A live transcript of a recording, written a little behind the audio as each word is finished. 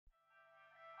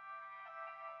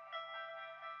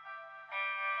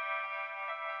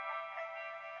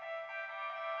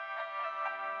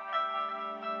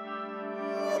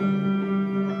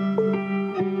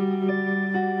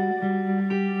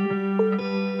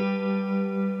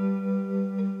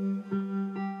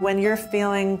When you're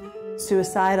feeling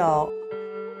suicidal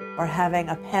or having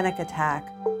a panic attack,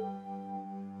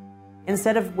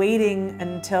 instead of waiting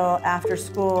until after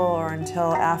school or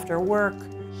until after work,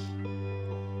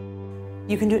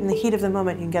 you can do it in the heat of the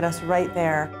moment. You can get us right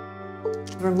there.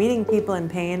 We're meeting people in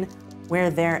pain where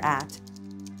they're at.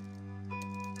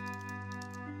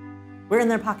 We're in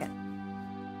their pocket.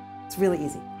 It's really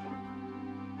easy.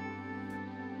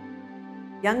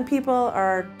 Young people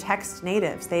are text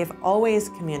natives. They've always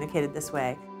communicated this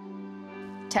way.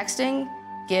 Texting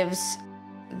gives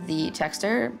the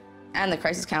texter and the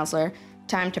crisis counselor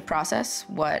time to process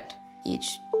what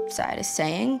each side is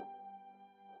saying.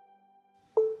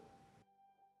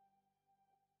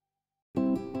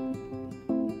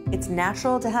 It's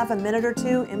natural to have a minute or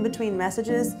two in between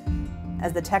messages.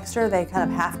 As the texter, they kind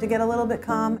of have to get a little bit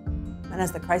calm. And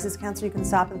as the crisis counselor, you can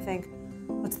stop and think,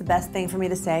 what's the best thing for me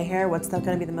to say here? What's going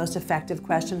to be the most effective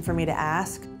question for me to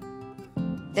ask?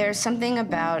 There's something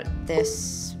about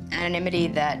this anonymity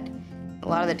that a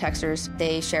lot of the texters,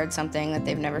 they shared something that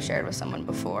they've never shared with someone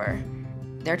before.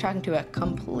 They're talking to a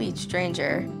complete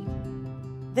stranger.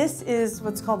 This is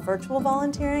what's called virtual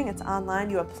volunteering. It's online.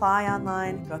 You apply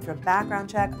online, go through a background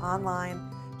check online,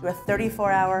 do a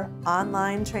 34-hour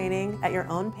online training at your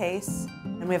own pace,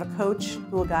 and we have a coach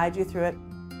who will guide you through it.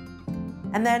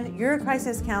 And then you're a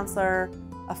crisis counselor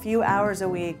a few hours a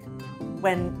week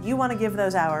when you want to give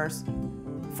those hours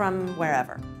from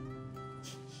wherever.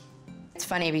 It's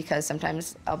funny because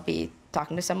sometimes I'll be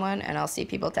talking to someone and I'll see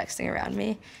people texting around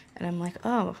me and I'm like,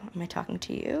 oh, am I talking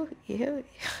to you? You?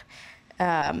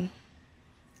 I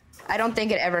don't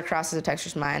think it ever crosses a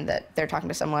texter's mind that they're talking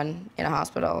to someone in a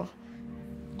hospital.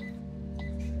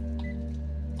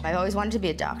 I've always wanted to be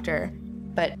a doctor,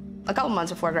 but a couple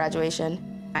months before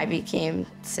graduation, I became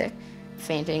sick,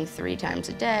 fainting 3 times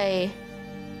a day.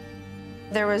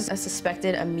 There was a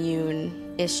suspected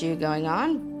immune issue going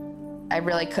on. I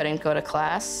really couldn't go to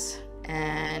class,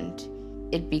 and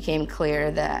it became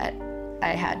clear that I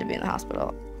had to be in the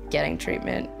hospital getting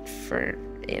treatment for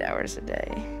 8 hours a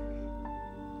day.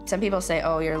 Some people say,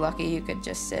 oh, you're lucky you could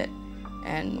just sit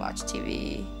and watch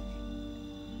TV.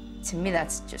 To me,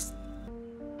 that's just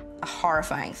a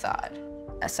horrifying thought.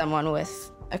 As someone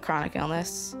with a chronic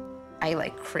illness, I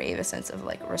crave a sense of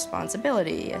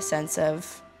responsibility, a sense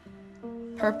of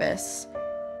purpose.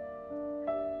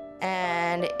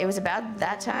 And it was about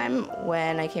that time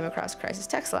when I came across Crisis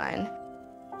Text Line.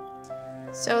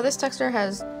 So this texter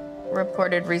has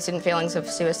reported recent feelings of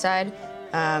suicide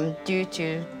due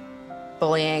to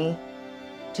bullying.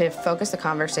 To focus the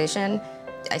conversation,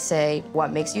 I say,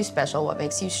 what makes you special? What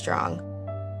makes you strong?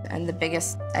 And the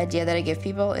biggest idea that I give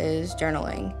people is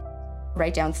journaling.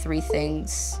 Write down 3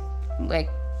 things,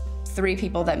 3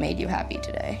 people that made you happy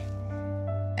today.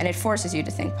 And it forces you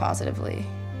to think positively.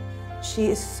 She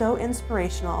is so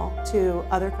inspirational to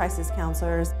other crisis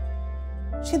counselors.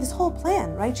 She had this whole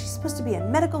plan, right? She's supposed to be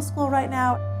in medical school right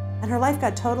now, and her life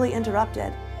got totally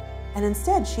interrupted. And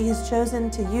instead, she has chosen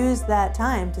to use that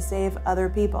time to save other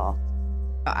people.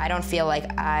 I don't feel like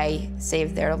I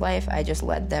saved their life. I just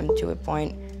led them to a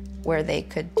point where they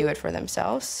could do it for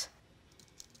themselves.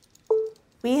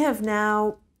 We have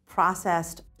now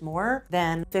processed more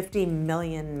than 50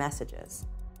 million messages.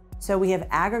 So we have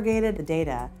aggregated the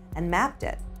data and mapped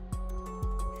it.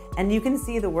 And you can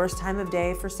see the worst time of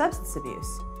day for substance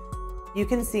abuse. You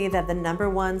can see that the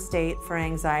 #1 state for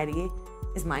anxiety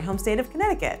is my home state of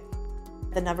Connecticut.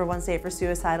 The #1 state for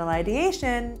suicidal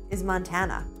ideation is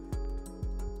Montana.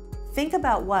 Think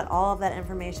about what all of that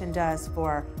information does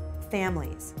for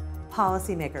families,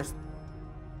 policymakers.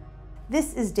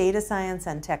 This is data science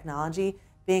and technology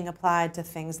being applied to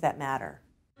things that matter.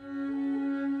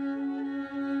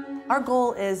 Our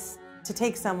goal is to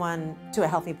take someone to a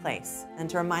healthy place and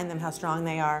to remind them how strong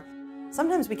they are.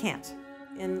 Sometimes we can't.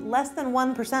 In less than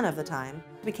 1% of the time,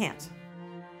 we can't.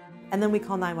 And then we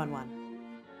call 911.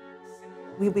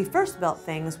 When we first built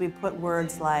things, we put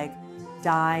words like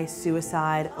die,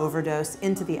 suicide, overdose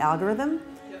into the algorithm,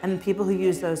 and the people who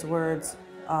use those words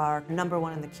are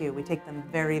 #1 in the queue. We take them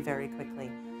very, very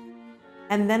quickly.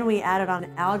 And then we added on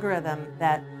an algorithm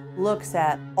that looks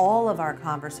at all of our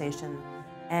conversation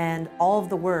and all of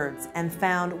the words and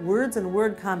found words and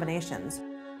word combinations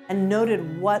and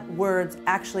noted what words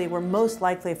actually were most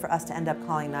likely for us to end up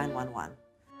calling 911.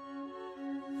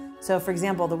 So for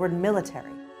example, the word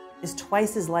military is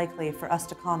twice as likely for us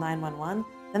to call 911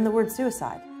 than the word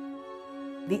suicide.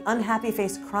 The unhappy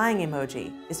face crying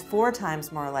emoji is 4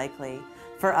 times more likely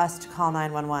for us to call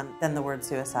 911 than the word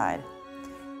suicide.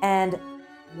 And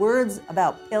Words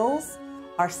about pills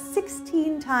are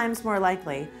 16 times more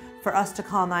likely for us to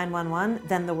call 911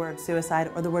 than the word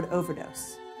suicide or the word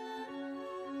overdose.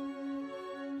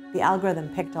 The algorithm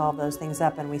picked all of those things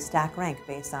up and we stack rank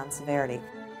based on severity.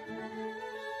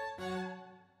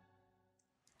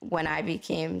 When I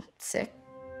became sick,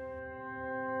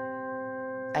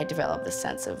 I developed this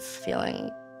sense of feeling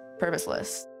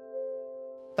purposeless.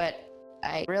 But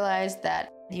I realized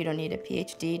that you don't need a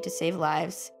PhD to save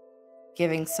lives.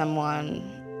 Giving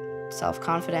someone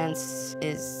self-confidence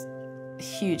is a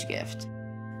huge gift.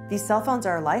 These cell phones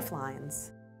are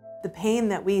lifelines. The pain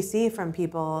that we see from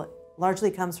people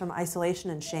largely comes from isolation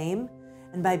and shame,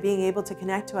 and by being able to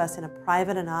connect to us in a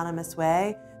private, anonymous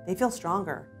way, they feel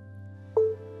stronger.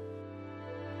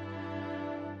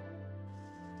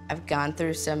 I've gone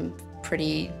through some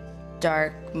pretty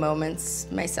dark moments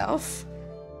myself.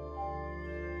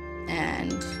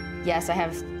 And yes, I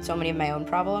have so many of my own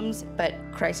problems, but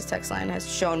Crisis Text Line has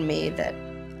shown me that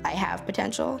I have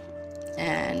potential.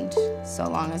 And so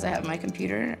long as I have my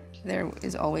computer, there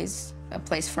is always a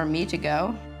place for me to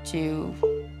go to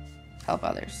help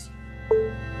others.